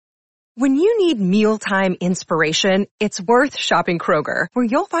When you need mealtime inspiration, it's worth shopping Kroger, where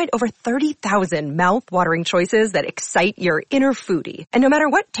you'll find over 30,000 mouth-watering choices that excite your inner foodie. And no matter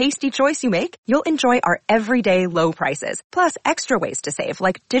what tasty choice you make, you'll enjoy our everyday low prices, plus extra ways to save,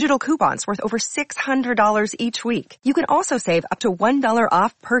 like digital coupons worth over $600 each week. You can also save up to $1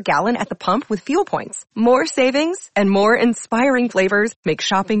 off per gallon at the pump with fuel points. More savings and more inspiring flavors make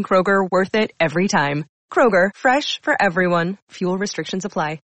shopping Kroger worth it every time. Kroger, fresh for everyone. Fuel restrictions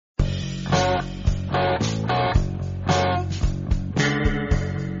apply.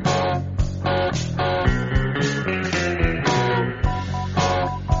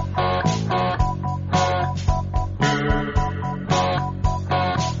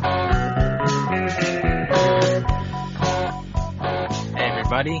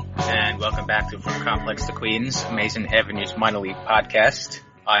 And welcome back to From Complex to Queens, Mason Avenue's minor league podcast.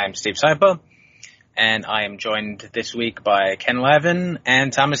 I am Steve Saipa, and I am joined this week by Ken Lavin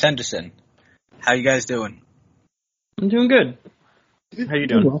and Thomas Henderson. How you guys doing? I'm doing good. How you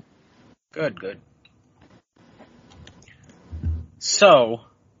doing? Well. Good. So,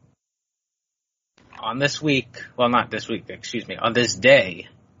 on this day,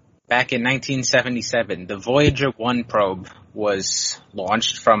 back in 1977, the Voyager 1 probe was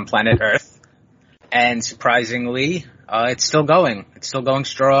launched from planet Earth, and surprisingly, it's still going. It's still going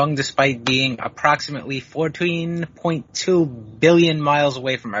strong, despite being approximately 14.2 billion miles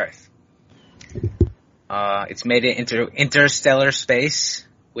away from Earth. It's made it into interstellar space,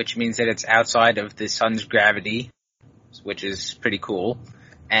 which means that it's outside of the sun's gravity, which is pretty cool,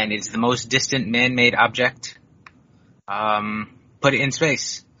 and it's the most distant man-made object put in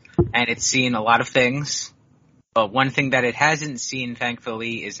space. And it's seen a lot of things, but one thing that it hasn't seen,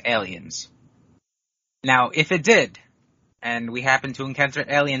 thankfully, is aliens. Now, if it did, and we happened to encounter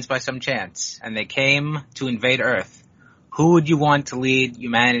aliens by some chance, and they came to invade Earth, who would you want to lead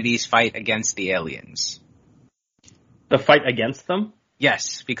humanity's fight against the aliens? The fight against them?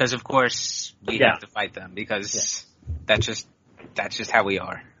 Yes, because of course we have to fight them, because that's just how we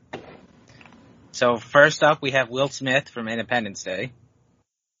are. So first up, we have Will Smith from Independence Day.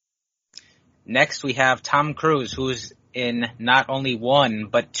 Next, we have Tom Cruise, who's in not only one,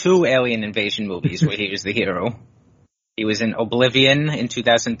 but two alien invasion movies where he was the hero. He was in Oblivion in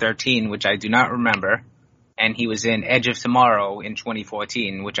 2013, which I do not remember, and he was in Edge of Tomorrow in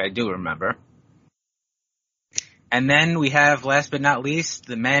 2014, which I do remember. And then we have, last but not least,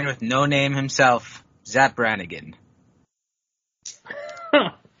 the man with no name himself, Zapp Brannigan.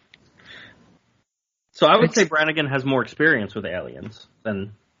 So I would say Brannigan has more experience with aliens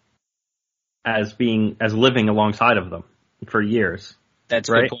than as living alongside of them for years. That's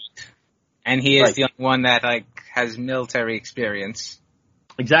right. A good point. And he is the only one that has military experience.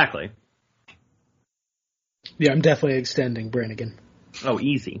 Exactly. Yeah, I'm definitely extending Brannigan. Oh,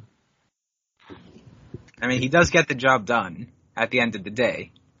 easy. I mean, he does get the job done at the end of the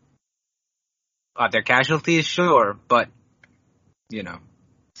day. Are there casualties? Sure, but, you know.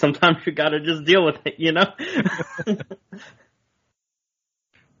 Sometimes you gotta just deal with it, you know?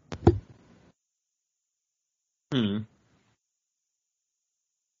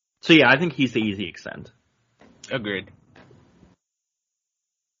 So yeah, I think he's the easy extend. Agreed.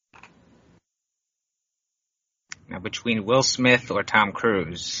 Now, between Will Smith or Tom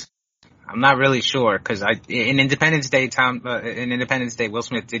Cruise, I'm not really sure, because in Independence Day, Will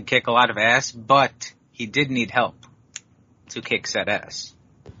Smith did kick a lot of ass, but he did need help to kick said ass.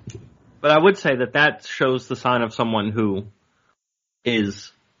 But I would say that shows the sign of someone who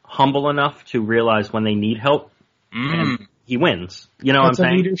is humble enough to realize when they need help, and he wins. You know what I'm saying?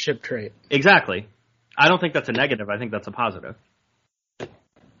 That's a leadership trait. Exactly. I don't think that's a negative. I think that's a positive.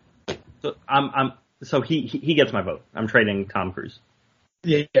 So he gets my vote. I'm trading Tom Cruise.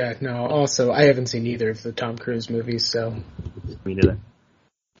 Yeah, no, also, I haven't seen either of the Tom Cruise movies, so. Me neither.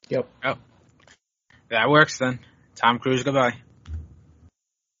 Yep. Oh. That works then. Tom Cruise, goodbye.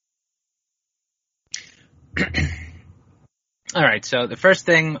 Alright, so the first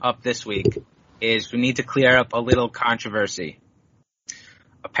thing up this week is we need to clear up a little controversy.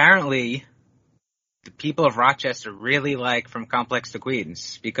 Apparently, the people of Rochester really like From Complex to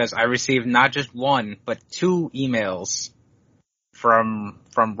Queens, because I received not just one, but two emails from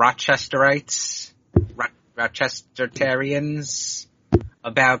Rochesterites, Rochestertarians,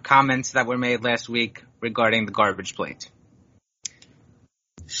 about comments that were made last week regarding the garbage plate.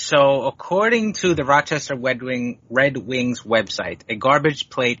 So, according to the Rochester Red Wings website, a garbage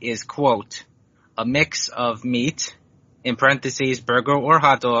plate is, quote, a mix of meat, in parentheses, burger or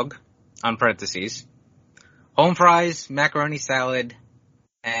hot dog, on parentheses, home fries, macaroni salad,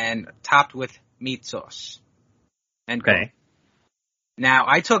 and topped with meat sauce. End quote. Okay. Now,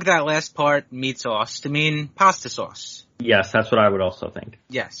 I took that last part, meat sauce, to mean pasta sauce. Yes, that's what I would also think.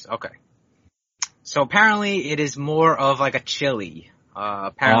 Yes, okay. So apparently it is more of like a chili.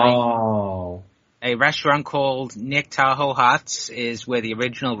 Apparently a restaurant called Nick Tahoe Hots is where the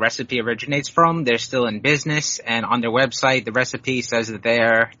original recipe originates from. They're still in business, and on their website, the recipe says that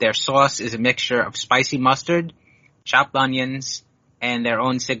their sauce is a mixture of spicy mustard, chopped onions, and their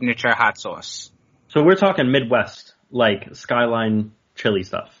own signature hot sauce. So we're talking Midwest, like Skyline chili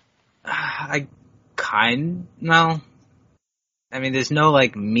stuff. No. I mean, there's no,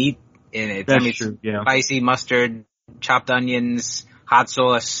 like, meat in it. That's true, yeah. Spicy mustard, chopped onions, hot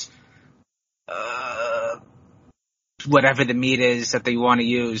sauce, whatever the meat is that they want to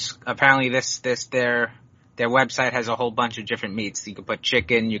use. Apparently their website has a whole bunch of different meats. You could put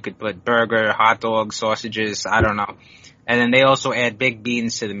chicken, you could put burger, hot dogs, sausages, I don't know. And then they also add baked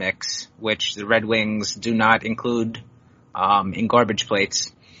beans to the mix, which the Red Wings do not include in garbage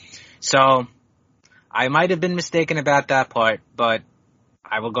plates. So I might have been mistaken about that part, but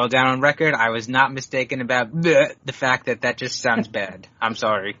I will go down on record. I was not mistaken about the fact that just sounds bad. I'm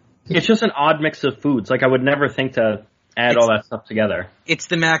sorry. It's just an odd mix of foods. Like, I would never think to add all that stuff together. It's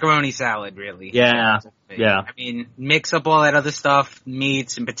the macaroni salad, really. Yeah. I mean, mix up all that other stuff,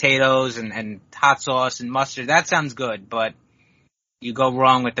 meats and potatoes and hot sauce and mustard. That sounds good, but you go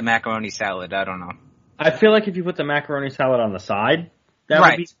wrong with the macaroni salad. I don't know. I feel like if you put the macaroni salad on the side, that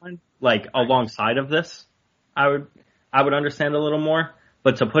would be fine. Like, alongside of this, I would understand a little more.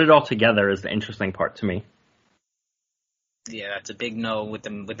 But to put it all together is the interesting part to me. Yeah, that's a big no with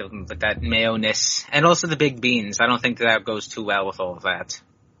that mayo-ness. And also the baked beans. I don't think that goes too well with all of that.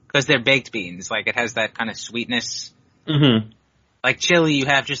 Because they're baked beans. Like, it has that kind of sweetness. Mm-hmm. Like chili, you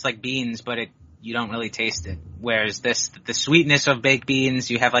have just like beans, but you don't really taste it. Whereas the sweetness of baked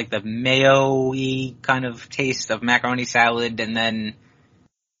beans, you have like the mayo-y kind of taste of macaroni salad, and then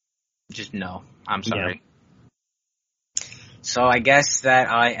just no. I'm sorry. Yeah. So I guess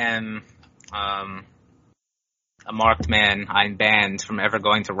that I am a marked man. I'm banned from ever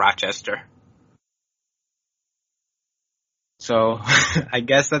going to Rochester. So I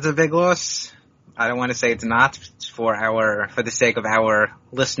guess that's a big loss. I don't want to say it's not for the sake of our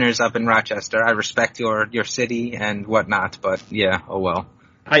listeners up in Rochester. I respect your city and whatnot, but yeah, oh well.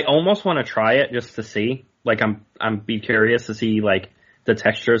 I almost want to try it just to see. Like, I'm be curious to see like the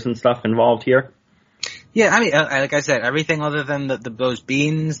textures and stuff involved here. Yeah, I mean, like I said, everything other than those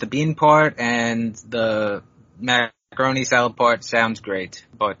beans, the bean part, and the macaroni salad part sounds great,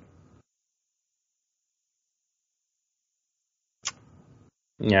 but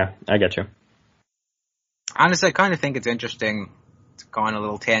yeah, I get you. Honestly, I kind of think it's interesting, to go on a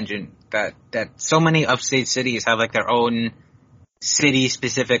little tangent, that so many upstate cities have like their own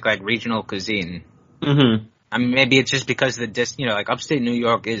city-specific like regional cuisine. Mm-hmm. I mean, maybe it's just because like upstate New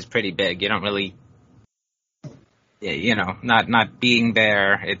York is pretty big. You don't really, not being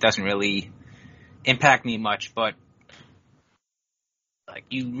there, it doesn't really impact me much. But like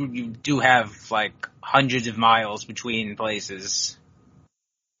you do have like hundreds of miles between places.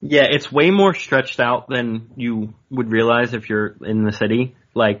 Yeah, it's way more stretched out than you would realize if you're in the city.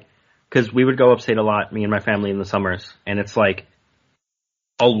 Like, because we would go upstate a lot, me and my family, in the summers, and it's like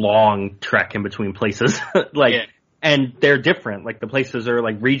a long trek in between places. And they're different. Like, the places are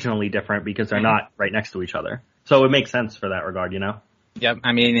like regionally different because they're not right next to each other. So it makes sense for that regard, you know? Yep.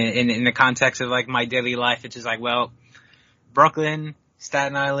 I mean, in the context of like my daily life, it's just like, well, Brooklyn,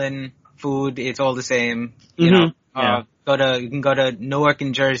 Staten Island, food, it's all the same. You know, you can go to Newark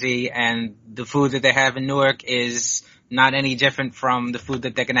and Jersey, and the food that they have in Newark is not any different from the food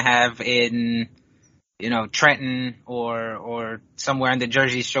that they're going to have in, Trenton or somewhere in the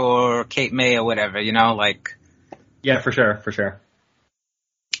Jersey Shore or Cape May or whatever, like. Yeah, for sure.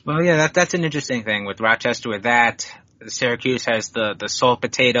 Well, yeah, that's an interesting thing with Rochester with that. Syracuse has the salt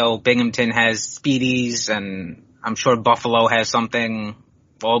potato, Binghamton has Speedies, and I'm sure Buffalo has something,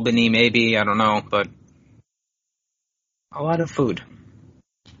 Albany maybe, I don't know, but a lot of food.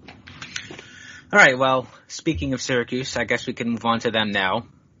 All right, well, speaking of Syracuse, I guess we can move on to them now.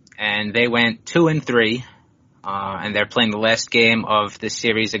 And they went 2-3, and they're playing the last game of the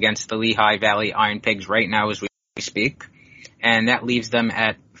series against the Lehigh Valley Iron Pigs right now as we speak. And that leaves them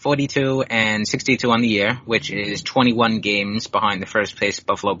at 42-62 on the year, which is 21 games behind the first place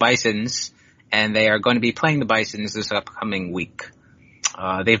Buffalo Bisons. And they are going to be playing the Bisons this upcoming week.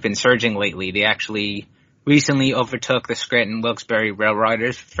 They've been surging lately. They actually recently overtook the Scranton Wilkes-Barre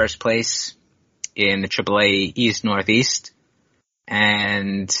Railriders for first place in the AAA East Northeast.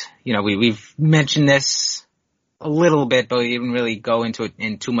 And, we've mentioned this a little bit, but we didn't really go into it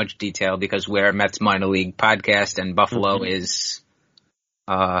in too much detail because we're a Mets minor league podcast and Buffalo is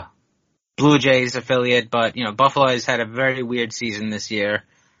Blue Jays affiliate, but, Buffalo has had a very weird season this year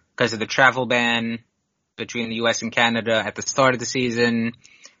because of the travel ban between the U.S. and Canada at the start of the season,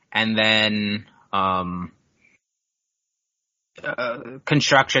 and then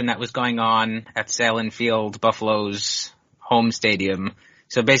construction that was going on at Sahlen Field, Buffalo's home stadium.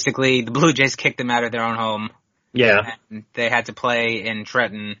 So basically, the Blue Jays kicked them out of their own home. Yeah. And they had to play in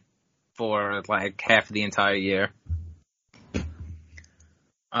Trenton for like half of the entire year.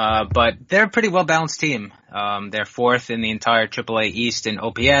 But they're a pretty well-balanced team. They're fourth in the entire AAA East in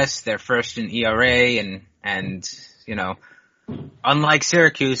OPS. They're first in ERA, and unlike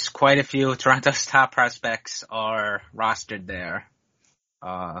Syracuse, quite a few of Toronto's top prospects are rostered there.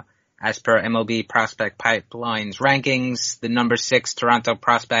 As per MLB Prospect Pipeline's rankings, the number 6 Toronto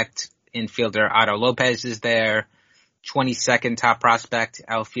prospect infielder Otto Lopez is there. 22nd top prospect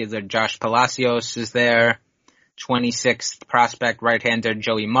outfielder Josh Palacios is there. 26th prospect right-hander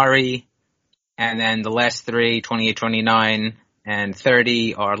Joey Murray. And then the last 3, 28, 29, and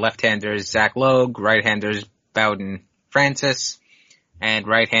 30 are left-handers Zach Logue, right-handers Bowden Francis, and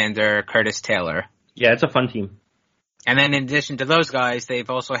right-hander Curtis Taylor. Yeah, it's a fun team. And then in addition to those guys, they've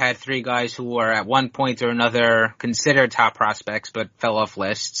also had 3 guys who were at one point or another considered top prospects but fell off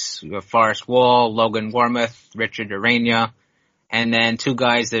lists. You have Forrest Wall, Logan Warmoth, Richard Urania, and then 2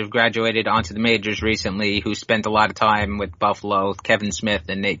 guys that have graduated onto the majors recently who spent a lot of time with Buffalo, Kevin Smith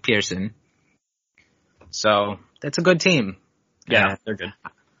and Nate Pearson. So that's a good team. Yeah, they're good.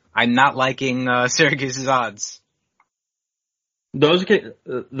 I'm not liking Syracuse's odds. Those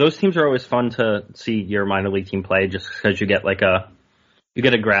teams are always fun to see your minor league team play, just because you get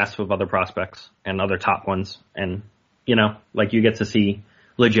a grasp of other prospects and other top ones, and you get to see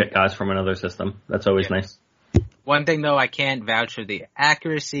legit guys from another system. That's always nice. One thing though, I can't vouch for the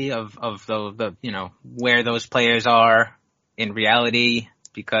accuracy of the where those players are in reality,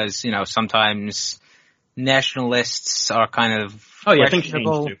 because sometimes national lists are kind of questionable. Things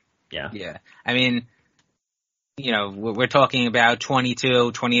change too. Yeah. I mean, we're talking about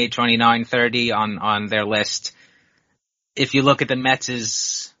 22, 28, 29, 30 on their list. If you look at the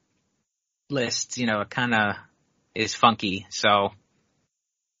Mets' list, it kind of is funky. So,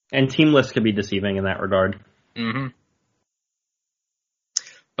 and team lists could be deceiving in that regard. Mm-hmm.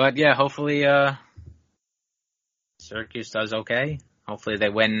 But yeah, hopefully Syracuse does okay. Hopefully they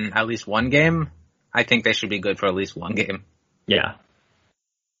win at least one game. I think they should be good for at least one game. Yeah.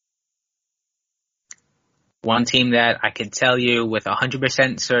 One team that I could tell you with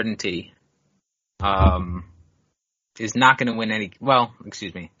 100% certainty is not going to win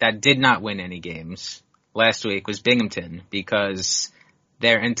that did not win any games last week was Binghamton, because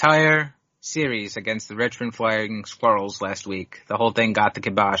their entire series against the Richmond Flying Squirrels last week, the whole thing got the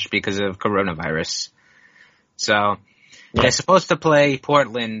kibosh because of coronavirus. So they're supposed to play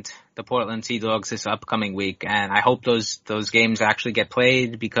Portland, the Portland Sea Dogs, this upcoming week, and I hope those games actually get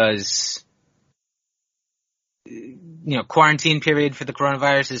played, because quarantine period for the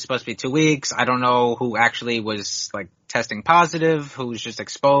coronavirus is supposed to be 2 weeks. I don't know who actually was testing positive, who's just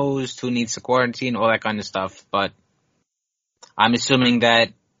exposed, who needs to quarantine, all that kind of stuff. But I'm assuming that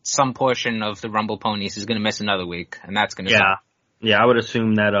some portion of the Rumble Ponies is going to miss another week, and that's going to suck. Yeah, I would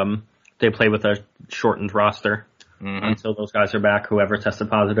assume that they play with a shortened roster until those guys are back, whoever tested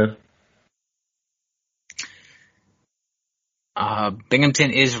positive.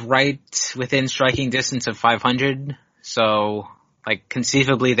 Binghamton is right within striking distance of 500, so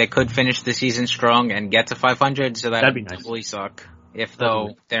conceivably they could finish the season strong and get to 500, so that'd be nice. Totally suck if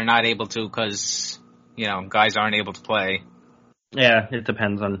they're not able to, because guys aren't able to play. Yeah, it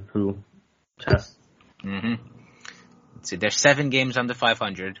depends on who tests. Let's see, there's 7 games under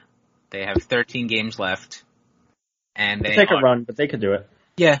 500. They have 13 games left, and they take a run, but they could do it.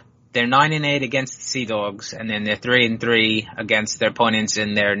 Yeah. They're 9-8 against the Sea Dogs, and then they're 3-3 against their opponents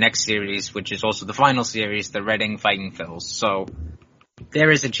in their next series, which is also the final series, the Reading Fighting Phils. So there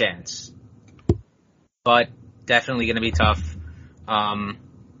is a chance, but definitely going to be tough.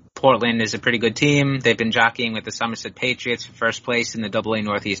 Portland is a pretty good team. They've been jockeying with the Somerset Patriots for first place in the AA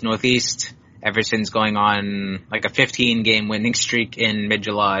Northeast ever since going on a 15-game winning streak in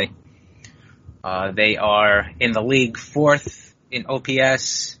mid-July. They are in the league 4th in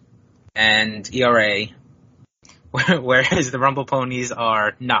OPS and ERA, whereas the Rumble Ponies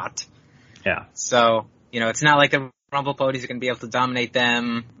are not. Yeah. So, it's not like the Rumble Ponies are going to be able to dominate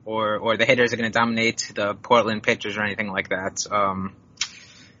them, or the hitters are going to dominate the Portland pitchers or anything like that.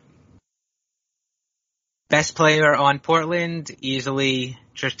 Best player on Portland, easily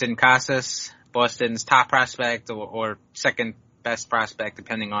Tristan Casas, Boston's top prospect, or second best prospect,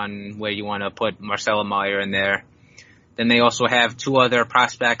 depending on where you want to put Marcelo Meyer in there. Then they also have two other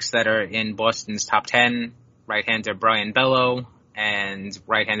prospects that are in Boston's top 10, right-hander Brian Bello and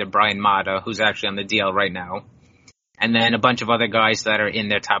right-hander Brian Mata, who's actually on the DL right now. And then a bunch of other guys that are in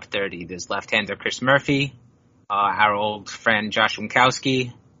their top 30. There's left-hander Chris Murphy, our old friend Josh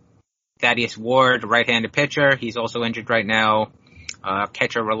Winkowski, Thaddeus Ward, right-handed pitcher. He's also injured right now.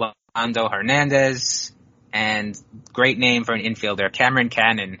 Catcher Rolando Hernandez, and great name for an infielder, Cameron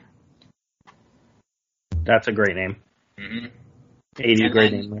Cannon. That's a great name. Mm-hmm. 80,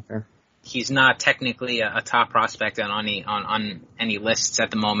 great name right there. He's not technically a top prospect on any lists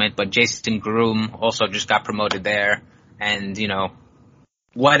at the moment, but Jason Groom also just got promoted there, and you know,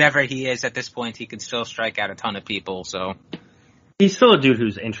 whatever he is at this point, he can still strike out a ton of people. So he's still a dude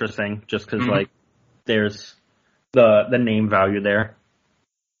who's interesting, just because like there's the name value there.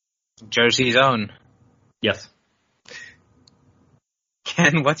 Jersey's own. Yes.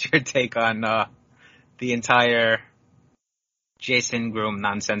 Ken, what's your take on the entire Jason Groom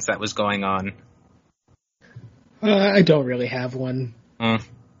nonsense that was going on? I don't really have one. Mm.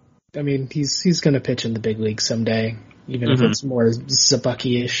 I mean, he's going to pitch in the big league someday, even if it's more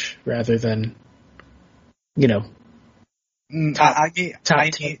Zabucky-ish rather than, you know, top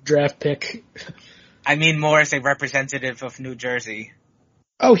 10 draft pick. I mean more as a representative of New Jersey.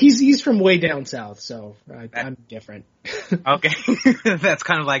 Oh, he's from way down south, so I'm different. Okay, that's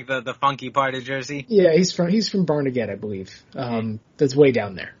kind of like the funky part of Jersey. Yeah, he's from Barnegat, I believe. That's way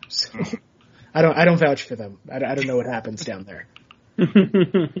down there. So I don't vouch for them. I don't know what happens down there.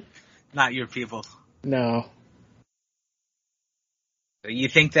 Not your people. No. You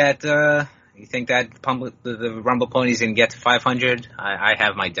think that the Rumble Ponies can get to 500? I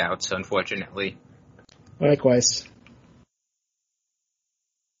have my doubts, unfortunately. Likewise.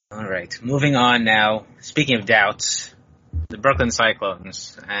 All right, moving on now. Speaking of doubts, the Brooklyn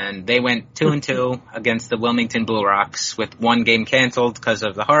Cyclones, and they went 2-2 against the Wilmington Blue Rocks with one game canceled because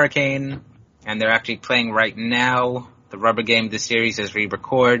of the hurricane, and they're actually playing right now. The rubber game of the series as we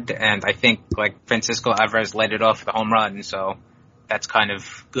record, and I think like Francisco Alvarez led it off with a home run, so that's kind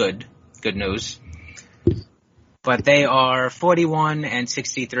of good news. But they are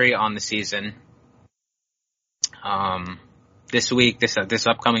 41-63 on the season. This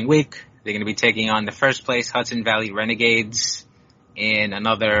upcoming week, they're going to be taking on the first place Hudson Valley Renegades in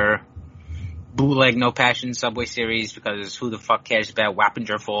another bootleg no passion Subway Series, because who the fuck cares about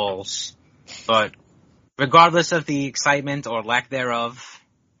Wappinger Falls? But regardless of the excitement or lack thereof,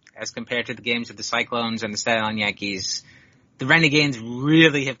 as compared to the games of the Cyclones and the Staten Island Yankees, the Renegades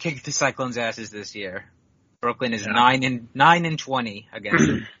really have kicked the Cyclones' asses this year. Brooklyn is 9-20 against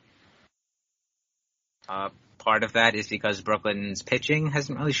them. Part of that is because Brooklyn's pitching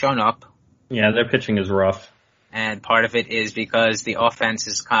hasn't really shown up. Yeah, their pitching is rough. And part of it is because the offense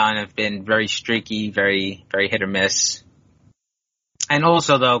has kind of been very streaky, very, very hit or miss. And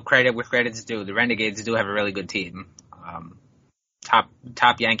also, though, credit where credit's due, the Renegades do have a really good team.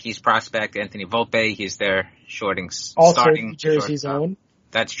 Top Yankees prospect, Anthony Volpe, he's their starting Jersey's own.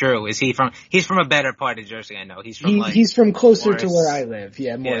 That's true. He's from a better part of Jersey, I know. He's from closer to where I live.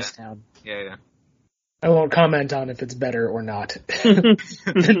 Yeah, Morristown. Yeah. I won't comment on if it's better or not than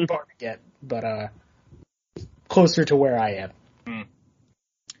Barnegat, but closer to where I am.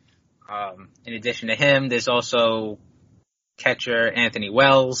 In addition to him, there's also catcher Anthony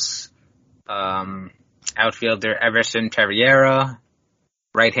Wells, outfielder Everson Terriera,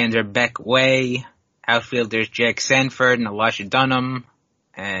 right-hander Beck Way, outfielders Jake Sanford and Elisha Dunham,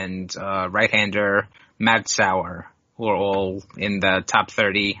 and right-hander Matt Sauer, who are all in the top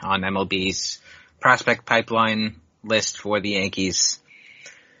 30 on MLB's prospect pipeline list for the Yankees.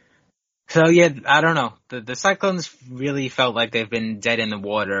 So yeah, I don't know. The Cyclones really felt like they've been dead in the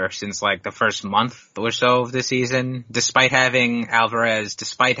water since like the first month or so of the season, despite having Alvarez,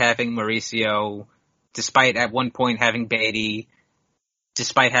 despite having Mauricio, despite at one point having Beatty,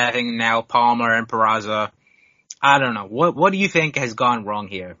 despite having now Palmer and Peraza. I don't know. What do you think has gone wrong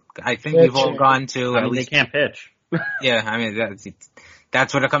here? I think we've all gone to at least they can't pitch. Yeah, I mean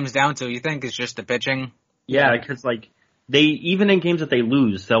that's what it comes down to. You think it's just the pitching? Yeah, because like even in games that they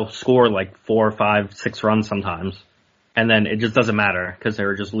lose, they'll score like 4, 5, 6 runs sometimes, and then it just doesn't matter because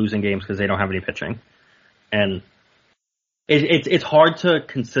they're just losing games because they don't have any pitching. And it's hard to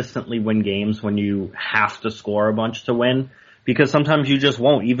consistently win games when you have to score a bunch to win, because sometimes you just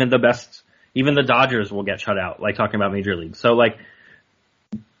won't. Even the Dodgers will get shut out. Like talking about Major League, so like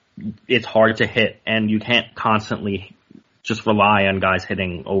it's hard to hit, and you can't constantly just rely on guys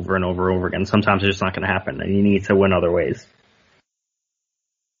hitting over and over again. Sometimes it's just not going to happen, and you need to win other ways.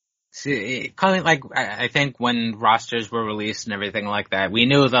 See, kind of like I think when rosters were released and everything like that, we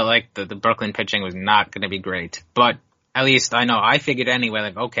knew that like the Brooklyn pitching was not going to be great. But At least I know I figured anyway,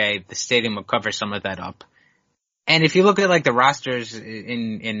 like, okay, the stadium will cover some of that up. And if you look at like the rosters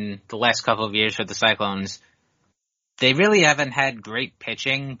in the last couple of years for the Cyclones, they really haven't had great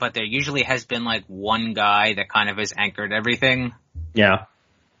pitching, but there usually has been like one guy that kind of has anchored everything. Yeah.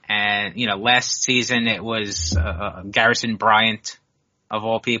 And, last season it was Garrison Bryant, of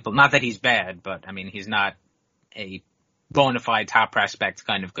all people. Not that he's bad, but, I mean, he's not a bona fide top prospect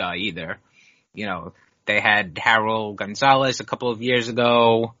kind of guy either. They had Harold Gonzalez a couple of years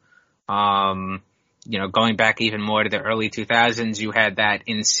ago. Going back even more to the early 2000s, you had that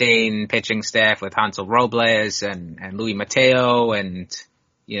insane pitching staff with Hansel Robles and Louis Mateo and,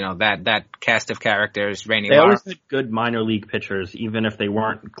 that cast of characters. Rainy They always had good minor league pitchers, even if they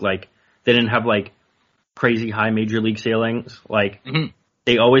weren't, they didn't have, crazy high major league ceilings.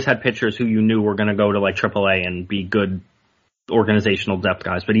 They always had pitchers who you knew were going to go to, AAA and be good organizational depth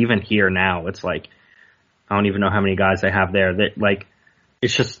guys. But even here now, it's I don't even know how many guys they have there. That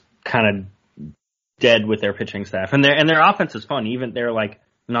it's just kind of dead with their pitching staff, and their offense is fun. Even their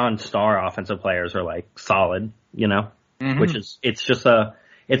non-star offensive players are solid, which is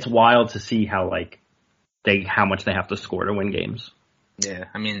it's wild to see how much they have to score to win games. Yeah,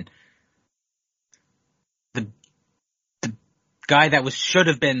 I mean, the guy that should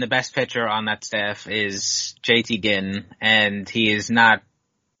have been the best pitcher on that staff is JT Ginn, and he is not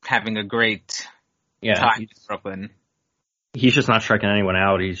having a great time in Brooklyn. He's just not striking anyone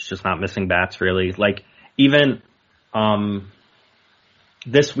out. He's just not missing bats, really. Even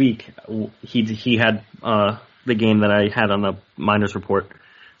this week, he had the game that I had on the minors report.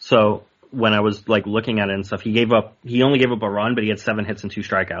 So when I was looking at it and stuff, he only gave up a run, but he had 7 hits and 2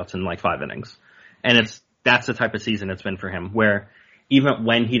 strikeouts in 5 innings. And that's the type of season it's been for him, where even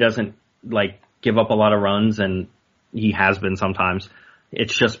when he doesn't give up a lot of runs, and he has been sometimes,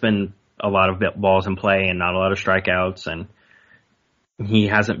 it's just been a lot of balls in play and not a lot of strikeouts, and he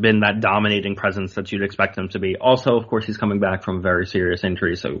hasn't been that dominating presence that you'd expect him to be. Also, of course, he's coming back from a very serious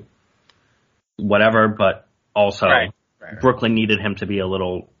injury, so whatever, but also right. Brooklyn needed him to be a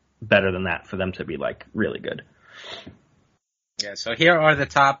little better than that for them to be really good. Yeah, so here are the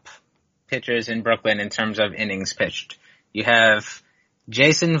top pitchers in Brooklyn in terms of innings pitched. You have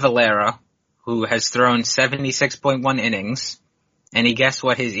Jason Valera, who has thrown 76.1 innings. Any guess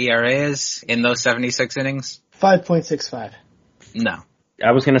what his ERA is in those 76 innings? 5.65. No.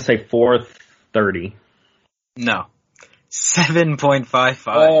 I was going to say 430. No. 7.55.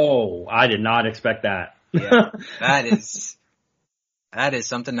 Oh, I did not expect that. Yeah, that is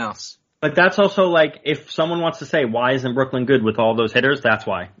something else. But that's also if someone wants to say, why isn't Brooklyn good with all those hitters? That's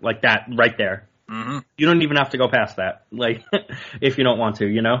why. That right there. Mm-hmm. You don't even have to go past that. If you don't want to,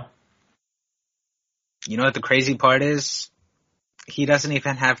 You know what the crazy part is? He doesn't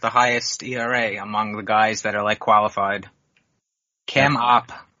even have the highest ERA among the guys that are qualified. Cam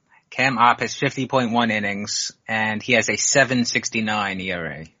Opp has 50.1 innings, and he has a 7.69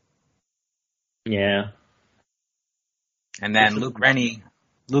 ERA. Yeah. And then Luke Rennie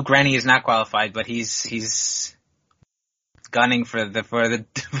is not qualified, but he's gunning for the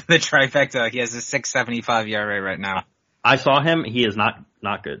trifecta. He has a 6.75 ERA right now. I saw him. He is not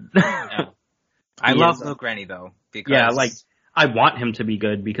good. No. I love Luke Rennie though, because I want him to be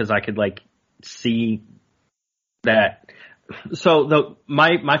good because I could see that. So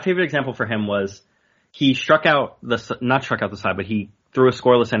my favorite example for him was he not struck out the side, but he threw a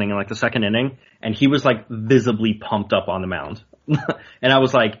scoreless inning in the second inning, and he was visibly pumped up on the mound. And I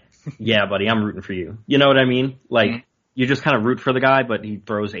was yeah, buddy, I'm rooting for you. You know what I mean? You just kind of root for the guy, but he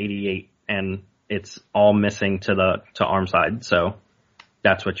throws 88 and it's all missing to arm side. So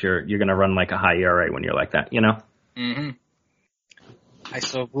that's what you're going to run a high ERA when you're like that, Mm-hmm. I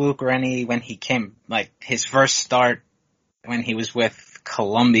saw Luke Rennie when he came, his first start when he was with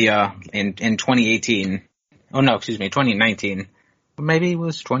Columbia in 2018. Oh no, excuse me, 2019. Maybe it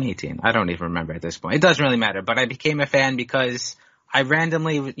was 2018. I don't even remember at this point. It doesn't really matter, but I became a fan because I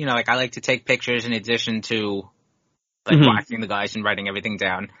randomly, I like to take pictures in addition to watching the guys and writing everything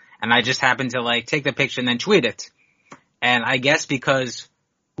down. And I just happened to take the picture and then tweet it. And I guess because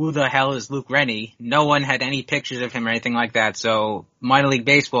who the hell is Luke Rennie? No one had any pictures of him or anything like that. So minor league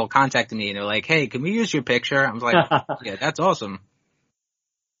baseball contacted me and they're like, "Hey, can we use your picture?" I was like, "Yeah, that's awesome."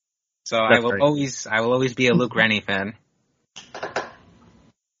 So I will always be a Luke Rennie fan.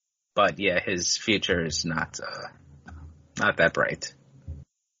 But yeah, his future is not that bright.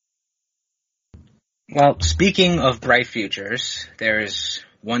 Well, speaking of bright futures, there's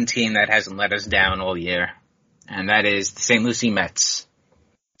one team that hasn't let us down all year, and that is the St. Lucie Mets.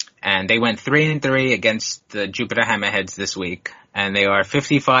 And they went 3-3 against the Jupiter Hammerheads this week, and they are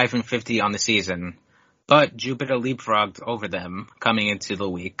 55-50 on the season. But Jupiter leapfrogged over them coming into the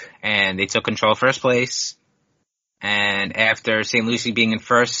week, and they took control first place. And after St. Lucie being in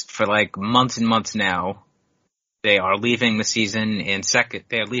first for like months and months now, they are leaving the season in second.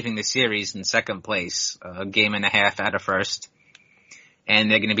 They are leaving the series in second place, a game and a half out of first. And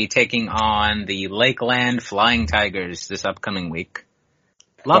they're going to be taking on the Lakeland Flying Tigers this upcoming week.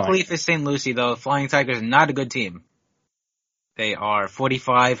 Luckily for St. Lucie, though, Flying Tigers are not a good team. They are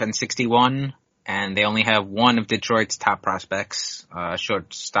 45-61, and they only have one of Detroit's top prospects,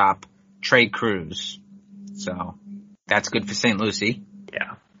 shortstop Trey Cruz. So that's good for St. Lucie.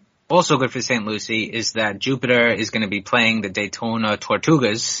 Yeah. Also good for St. Lucie is that Jupiter is going to be playing the Daytona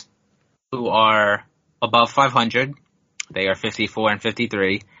Tortugas, who are above 500. They are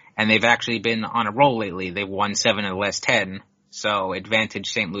 54-53, and they've actually been on a roll lately. They've won 7 of the last 10, so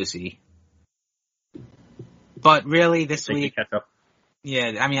advantage St. Lucie. But really, this week,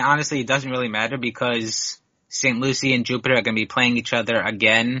 yeah, I mean, honestly, it doesn't really matter because St. Lucie and Jupiter are going to be playing each other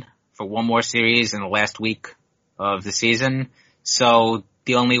again for one more series in the last week of the season. So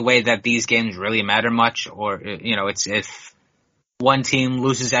the only way that these games really matter much, or, you know, it's if one team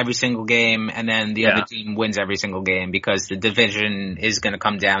loses every single game and then the other team wins every single game, because the division is going to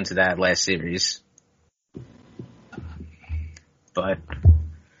come down to that last series. But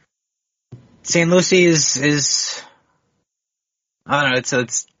St. Lucie is I don't know,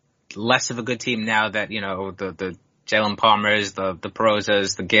 it's less of a good team now that, you know, the Jalen Palmers, the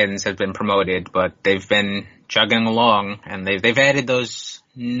Perozas, the Gins have been promoted, but they've been chugging along, and they've added those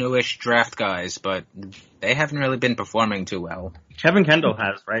newish draft guys, but they haven't really been performing too well. Kevin Kendall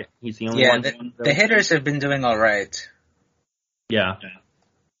has, right? He's the only one. Yeah, the hitters have been doing all right. Yeah.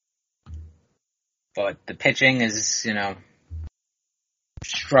 But the pitching is, you know,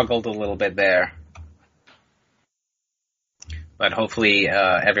 struggled a little bit there. But hopefully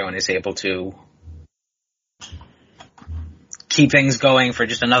everyone is able to keep things going for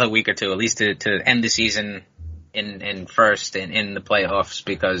just another week or two, at least to end the season in first in the playoffs,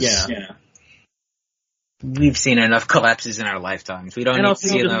 because we've seen enough collapses in our lifetimes. We don't need to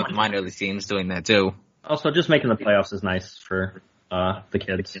see enough minor league teams doing that too. Also, just making the playoffs is nice for the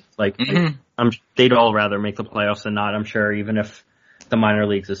kids. Like, they'd all rather make the playoffs than not, I'm sure, even if the minor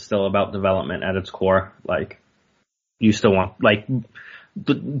leagues is still about development at its core. Like, you still want, like,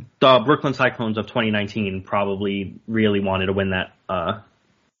 the Brooklyn Cyclones of 2019 probably really wanted to win that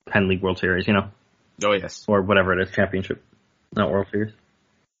Penn League World Series, you know? Oh, yes. Or whatever it is, championship, not World Series.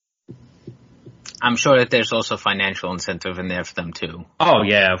 I'm sure that there's also financial incentive in there for them, too. Oh,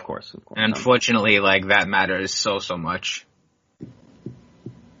 yeah, of course. And unfortunately, like, that matters so much.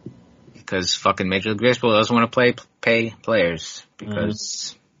 Because fucking Major League Baseball doesn't want to pay players,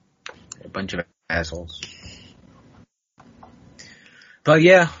 because they're a bunch of assholes. But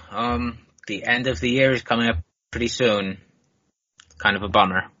yeah, the end of the year is coming up pretty soon. Kind of a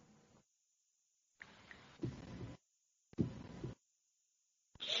bummer.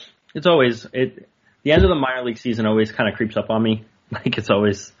 It's always, the end of the minor league season always kind of creeps up on me. Like, it's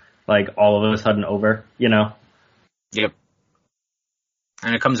always, like, all of a sudden over, you know? Yep.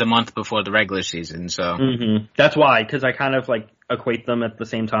 And it comes a month before the regular season, so. Mm-hmm. That's why, because I kind of, like, equate them at the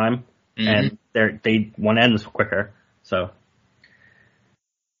same time, and one ends quicker, so.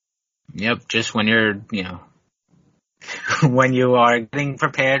 Yep, just when you're, you know, when you are getting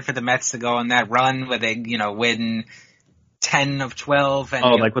prepared for the Mets to go on that run where they, you know, win 10 of 12.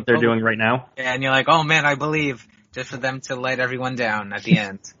 And like what they're doing right now? Yeah, and you're like, oh man, I believe, just for them to let everyone down at the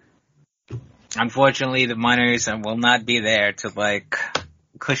end. Unfortunately, the minors will not be there to, like,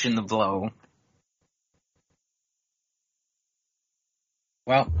 cushion the blow.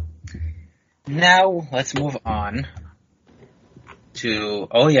 Well, now let's move on to,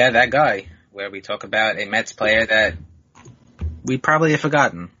 that guy, where we talk about a Mets player that we probably have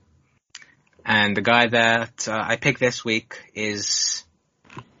forgotten. And the guy that I picked this week is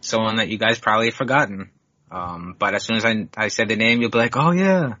someone that you guys probably have forgotten. But as soon as I said the name, you'll be like, oh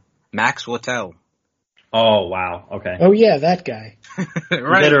yeah, Max Wotell. Oh, wow, okay. Oh yeah, that guy.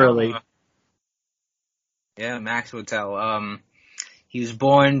 Right. Literally. Yeah, Max Wotell. He was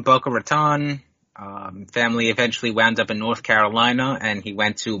born Boca Raton. Family eventually wound up in North Carolina, and he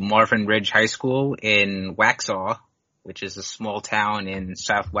went to Marvin Ridge High School in Waxhaw, which is a small town in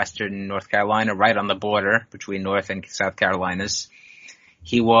southwestern North Carolina, right on the border between North and South Carolinas.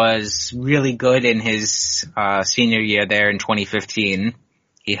 He was really good in his senior year there in 2015.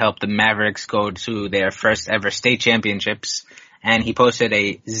 He helped the Mavericks go to their first ever state championships, and he posted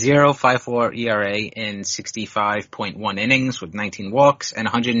a 0.54 ERA in 65.1 innings with 19 walks and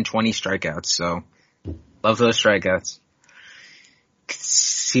 120 strikeouts. So, love those strikeouts.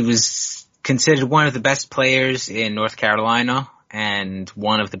 He was considered one of the best players in North Carolina and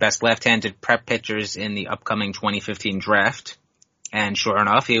one of the best left-handed prep pitchers in the upcoming 2015 draft. And sure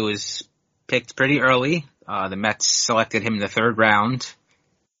enough, he was picked pretty early. The Mets selected him in the 3rd round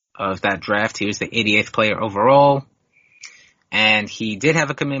of that draft. He was the 88th player overall. And he did have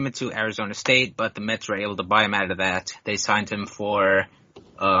a commitment to Arizona State, but the Mets were able to buy him out of that. They signed him for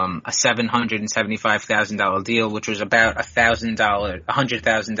a $775,000 deal, which was about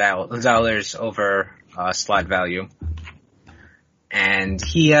 $100,000 over slot value. And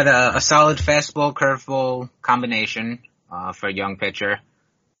he had a solid fastball curveball combination for a young pitcher,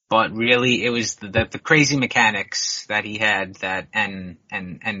 but really it was the crazy mechanics that he had that and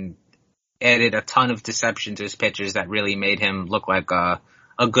added a ton of deception to his pitches that really made him look like a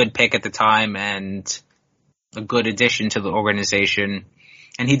good pick at the time and a good addition to the organization.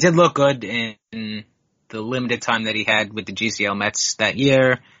 And he did look good in the limited time that he had with the GCL Mets that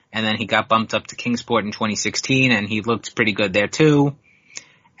year. And then he got bumped up to Kingsport in 2016, and he looked pretty good there too.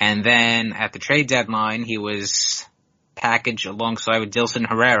 And then at the trade deadline, he was packaged alongside with Dilson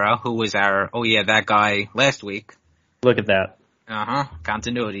Herrera, who was our, that guy last week. Look at that.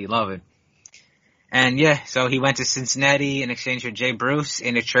 Continuity, love it. And so he went to Cincinnati in exchange for Jay Bruce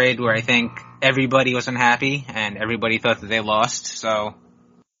in a trade where I think everybody was unhappy and everybody thought that they lost, so.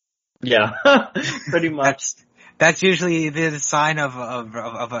 Yeah, pretty much. That's usually the sign of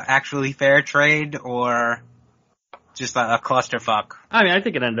an actually fair trade or just a clusterfuck. I mean, I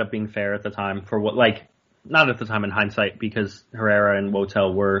think it ended up being fair at the time for not at the time in hindsight, because Herrera and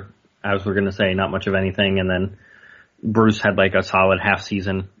Wotel were, as we're going to say, not much of anything, and then Bruce had a solid half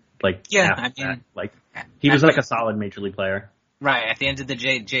season. He was a solid major league player. Right. At the end of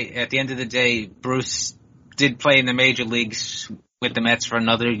the day, Bruce did play in the major leagues with the Mets for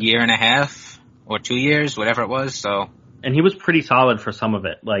another year and a half or 2 years, whatever it was. So. And he was pretty solid for some of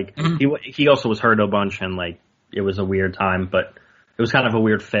it. He also was hurt a bunch, and it was a weird time, but it was kind of a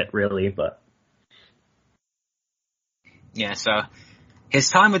weird fit, really. But yeah, so his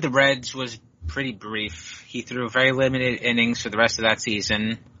time with the Reds was pretty brief. He threw very limited innings for the rest of that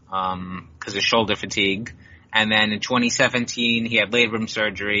season because of shoulder fatigue. And then in 2017, he had labrum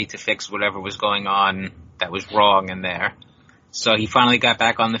surgery to fix whatever was going on that was wrong in there. So he finally got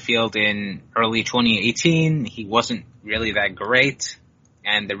back on the field in early 2018. He wasn't really that great,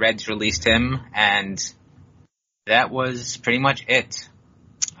 and the Reds released him, and that was pretty much it.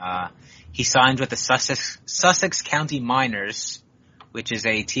 He signed with the Sussex County Miners, which is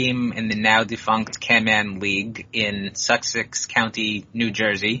a team in the now defunct Can-Man League in Sussex County, New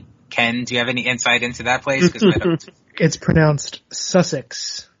Jersey. Ken, do you have any insight into that place? 'Cause I don't. It's pronounced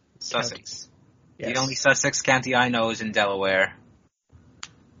Sussex. Sussex. Yes. The only Sussex County I know is in Delaware.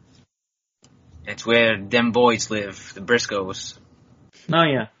 It's where them boys live, the Briscoes. Oh,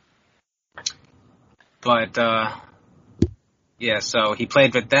 yeah. But, so he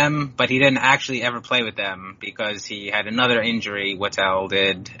played with them, but he didn't actually ever play with them because he had another injury, Waddell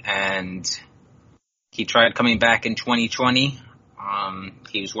did, and he tried coming back in 2020.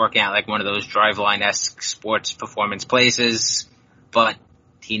 He was working at one of those Driveline-esque sports performance places, but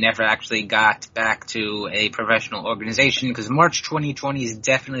he never actually got back to a professional organization because March 2020 is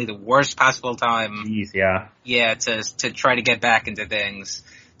definitely the worst possible time. Jeez, yeah. Yeah, to try to get back into things.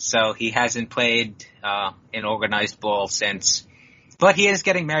 So he hasn't played in organized ball since. But he is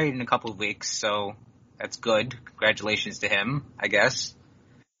getting married in a couple of weeks, so that's good. Congratulations to him, I guess.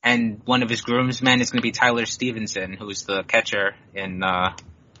 And one of his groomsmen is going to be Tyler Stevenson, who's the catcher in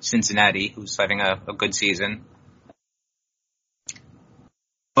Cincinnati, who's having a good season.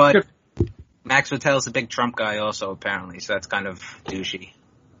 But sure. Max Wattel's a big Trump guy also, apparently, so that's kind of douchey.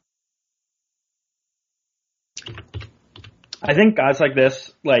 I think guys like this,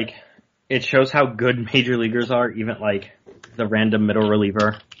 it shows how good major leaguers are, even the random middle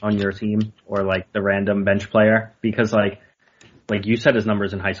reliever on your team or the random bench player, because like you said his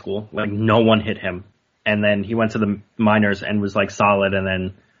numbers in high school, no one hit him, and then he went to the minors and was solid, and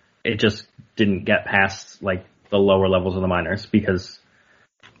then it just didn't get past the lower levels of the minors because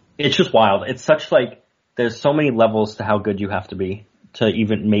it's just wild. It's such there's so many levels to how good you have to be to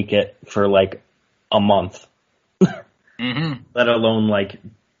even make it for a month. Mm-hmm. Let alone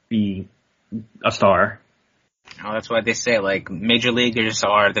be a star. Oh, that's why they say major leaguers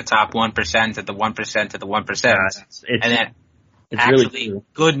are the top 1% of the 1% of the 1%. Yeah, and then it's actually really true.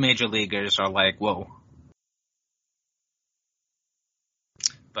 Good major leaguers are whoa.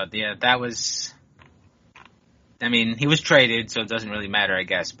 But yeah, that was. I mean, he was traded, so it doesn't really matter, I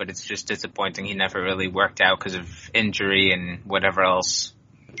guess. But it's just disappointing he never really worked out because of injury and whatever else.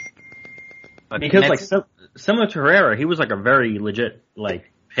 But because similar to Herrera, he was a very legit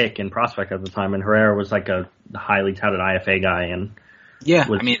pick and prospect at the time, and Herrera was like a highly touted IFA guy. And yeah,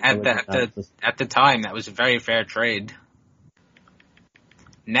 I mean, at the time, that was a very fair trade.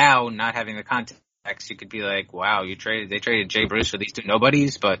 Now, not having the context, you could be like, wow, they traded Jay Bruce for these two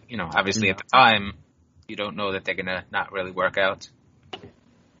nobodies, but, obviously at the time, you don't know that they're gonna not really work out.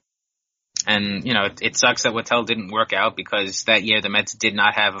 And, it sucks that Waddell didn't work out because that year the Mets did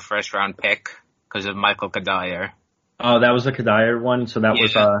not have a first round pick because of Michael Kadire. Oh, that was the Kadire one, so that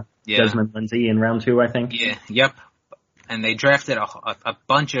was Desmond Lindsay in round 2, I think. Yeah, yep. And they drafted a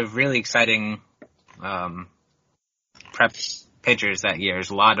bunch of really exciting prep pitchers that year. There's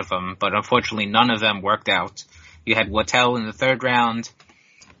a lot of them, but unfortunately none of them worked out. You had Waddell in the 3rd round,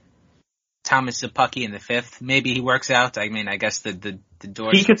 Thomas Szapucki in the 5th. Maybe he works out. I mean, I guess the door.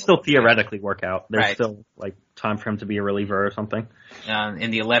 He could still theoretically work out. There's still time for him to be a reliever or something.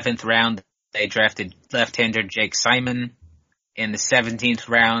 In the 11th round, they drafted left-hander Jake Simon. In the 17th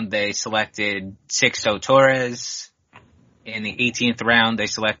round, they selected Sixto Torres. In the 18th round, they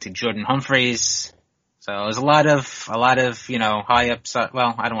selected Jordan Humphreys. So it was a lot of high upside.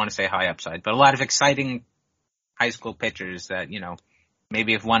 Well, I don't want to say high upside, but a lot of exciting high school pitchers that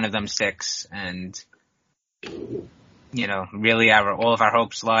maybe if one of them sticks, and really all of our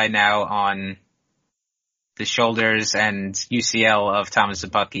hopes lie now on the shoulders and UCL of Thomas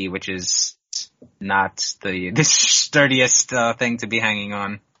Szapucki, which is not the sturdiest thing to be hanging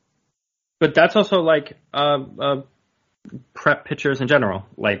on. But that's also prep pitchers in general,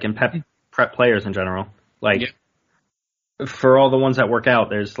 and prep players in general. For all the ones that work out,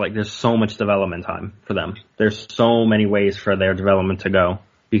 there's so much development time for them. There's so many ways for their development to go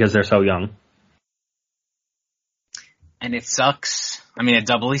because they're so young. And it sucks. I mean, it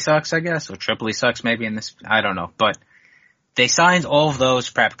doubly sucks, I guess, or triply sucks maybe in this. I don't know. But they signed all of those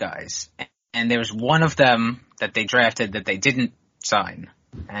prep guys, and there was one of them that they drafted that they didn't sign,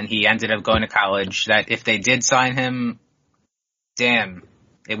 and he ended up going to college. That if they did sign him, damn,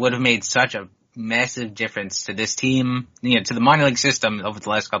 it would have made such a massive difference to this team, to the minor league system over the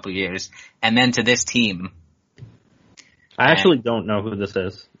last couple of years, and then to this team. I actually don't know who this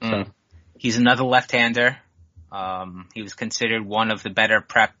is. So. He's another left-hander. He was considered one of the better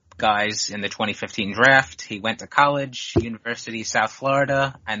prep guys in the 2015 draft. He went to college, University of South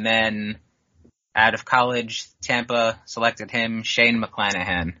Florida, and then out of college, Tampa selected him, Shane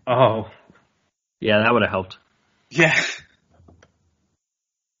McClanahan. Oh, yeah, that would have helped. Yeah.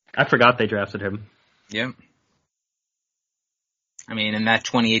 I forgot they drafted him. Yep. I mean, in that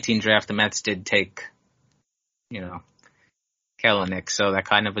 2018 draft, the Mets did take, Kelenic, so that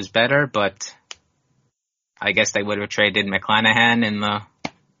kind of was better, but I guess they would have traded McClanahan in the...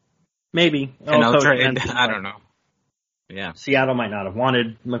 Maybe. Trade. I don't know. Yeah. Seattle might not have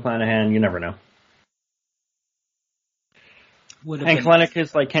wanted McClanahan. You never know. And Kelenic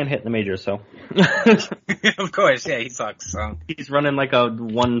is can't hit in the majors, so. Of course, yeah, he sucks. So. He's running a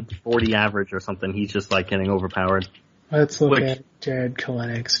 140 average or something. He's just getting overpowered. Let's look at Jared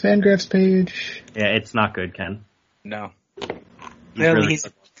Kelenic's Fangraphs page. Yeah, it's not good, Ken. No.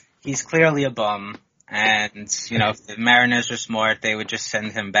 He's clearly a bum, and if the Mariners were smart, they would just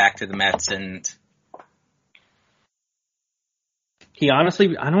send him back to the Mets. And he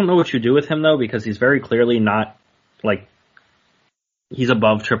honestly, I don't know what you do with him though, because he's very clearly not he's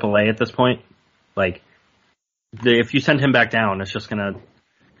above AAA at this point. If you send him back down, it's just gonna,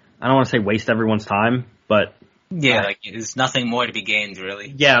 I don't want to say waste everyone's time, but yeah, there's nothing more to be gained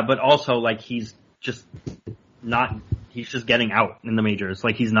really. Yeah, but also he's just not. He's just getting out in the majors.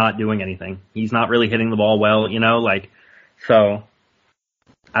 He's not doing anything. He's not really hitting the ball well, so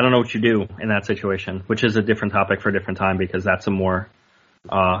I don't know what you do in that situation, which is a different topic for a different time because that's a more,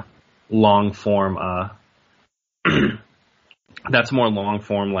 long form,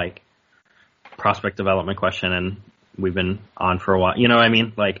 prospect development question, and we've been on for a while. You know what I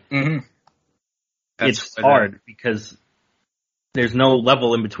mean? It's hard because there's no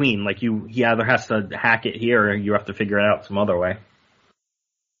level in between. He either has to hack it here or you have to figure it out some other way.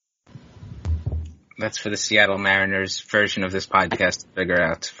 That's for the Seattle Mariners version of this podcast to figure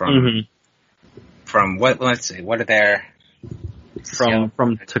out from what, let's see, what are their...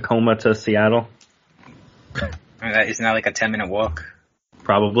 From Tacoma to Seattle. Isn't that a 10-minute walk?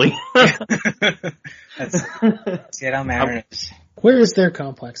 Probably. That's Seattle Mariners. Where is their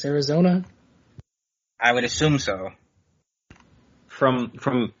complex? Arizona? I would assume so.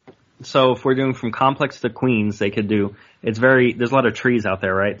 So if we're doing from Complex to Queens, they could do, there's a lot of trees out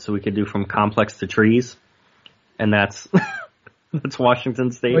there, right? So we could do from Complex to Trees, and that's Washington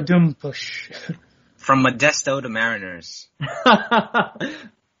State. Wadum push. From Modesto to Mariners.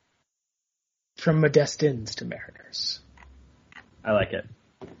 From Modestins to Mariners. I like it.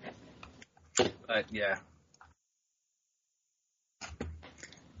 But yeah.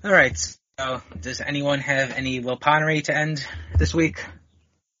 All right. So, does anyone have any Wilponery to end this week?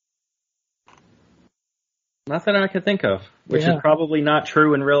 Not that I could think of, which is probably not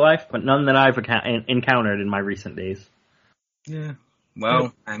true in real life, but none that I've encountered in my recent days. Yeah.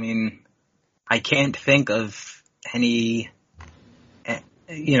 Well, I mean, I can't think of any,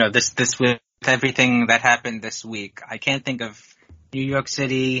 this with everything that happened this week. I can't think of New York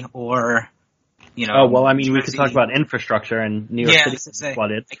City or, Oh, well, I mean, we could talk about infrastructure, and New York City is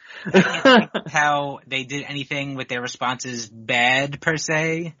flooded. I can't think of how they did anything with their responses bad, per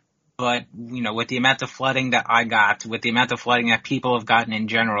se. But, with the amount of flooding that I got, with the amount of flooding that people have gotten in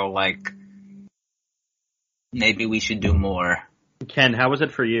general, maybe we should do more. Ken, how was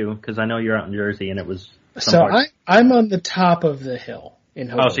it for you? Because I know you're out in Jersey, and it was... So I'm on the top of the hill in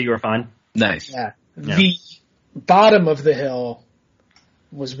Hoboken. Oh, so you were fine? Nice. Yeah. The bottom of the hill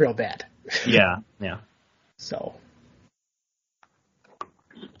was real bad. Yeah. So...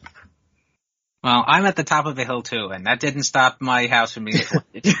 Well, I'm at the top of the hill too, and that didn't stop my house from being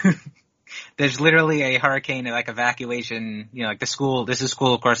flooded. There's literally a hurricane, evacuation, the school, this is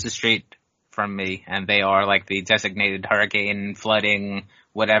school across the street from me, and they are the designated hurricane, flooding,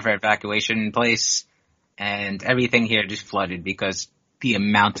 whatever evacuation place, and everything here just flooded because the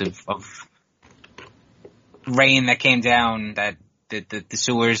amount of rain that came down that the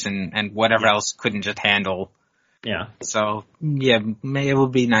sewers and whatever else couldn't just handle. Yeah. So, yeah, it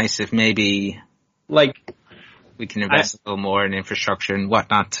would be nice if maybe... we can invest a little more in infrastructure and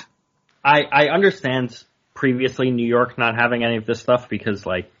whatnot. I understand previously New York not having any of this stuff because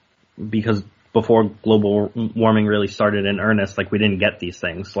before global warming really started in earnest, we didn't get these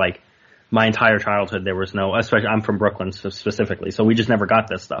things. My entire childhood, there was no, especially I'm from Brooklyn specifically, so we just never got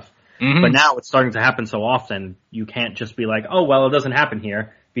this stuff. Mm-hmm. But now it's starting to happen so often, you can't just be oh, well, it doesn't happen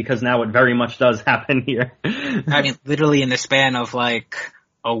here, because now it very much does happen here. I mean, literally in the span of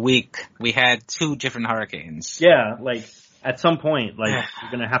a week, we had 2 different hurricanes. Yeah, at some point,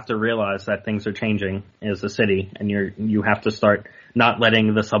 you're gonna have to realize that things are changing as a city, and you have to start not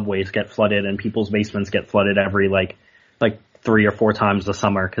letting the subways get flooded and people's basements get flooded every 3 or 4 times a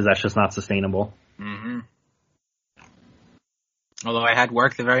summer, because that's just not sustainable. Mm-hmm. Although I had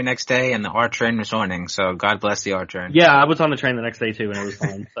work the very next day, and the R train was running, so God bless the R train. Yeah, I was on the train the next day too, and it was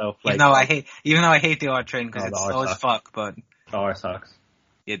fine. So even though I hate the R train because it's slow as fuck, but the R sucks.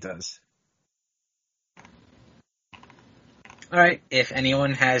 It does. Alright, if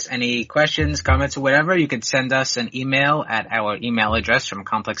anyone has any questions, comments, or whatever, you can send us an email at our email address from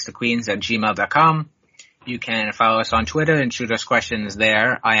complextoqueens@gmail.com. You can follow us on Twitter and shoot us questions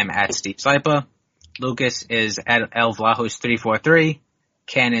there. I am at Steve Slipa. Lucas is at elvlajos343.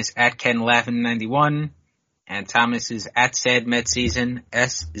 Ken is at KenLavin91. And Thomas is at SadMetSeason,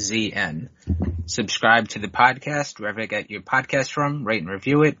 SZN. Subscribe to the podcast wherever you get your podcast from. Rate and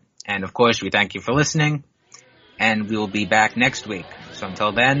review it. And of course, we thank you for listening. And we will be back next week. So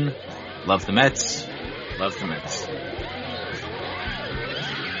until then, love the Mets. Love the Mets.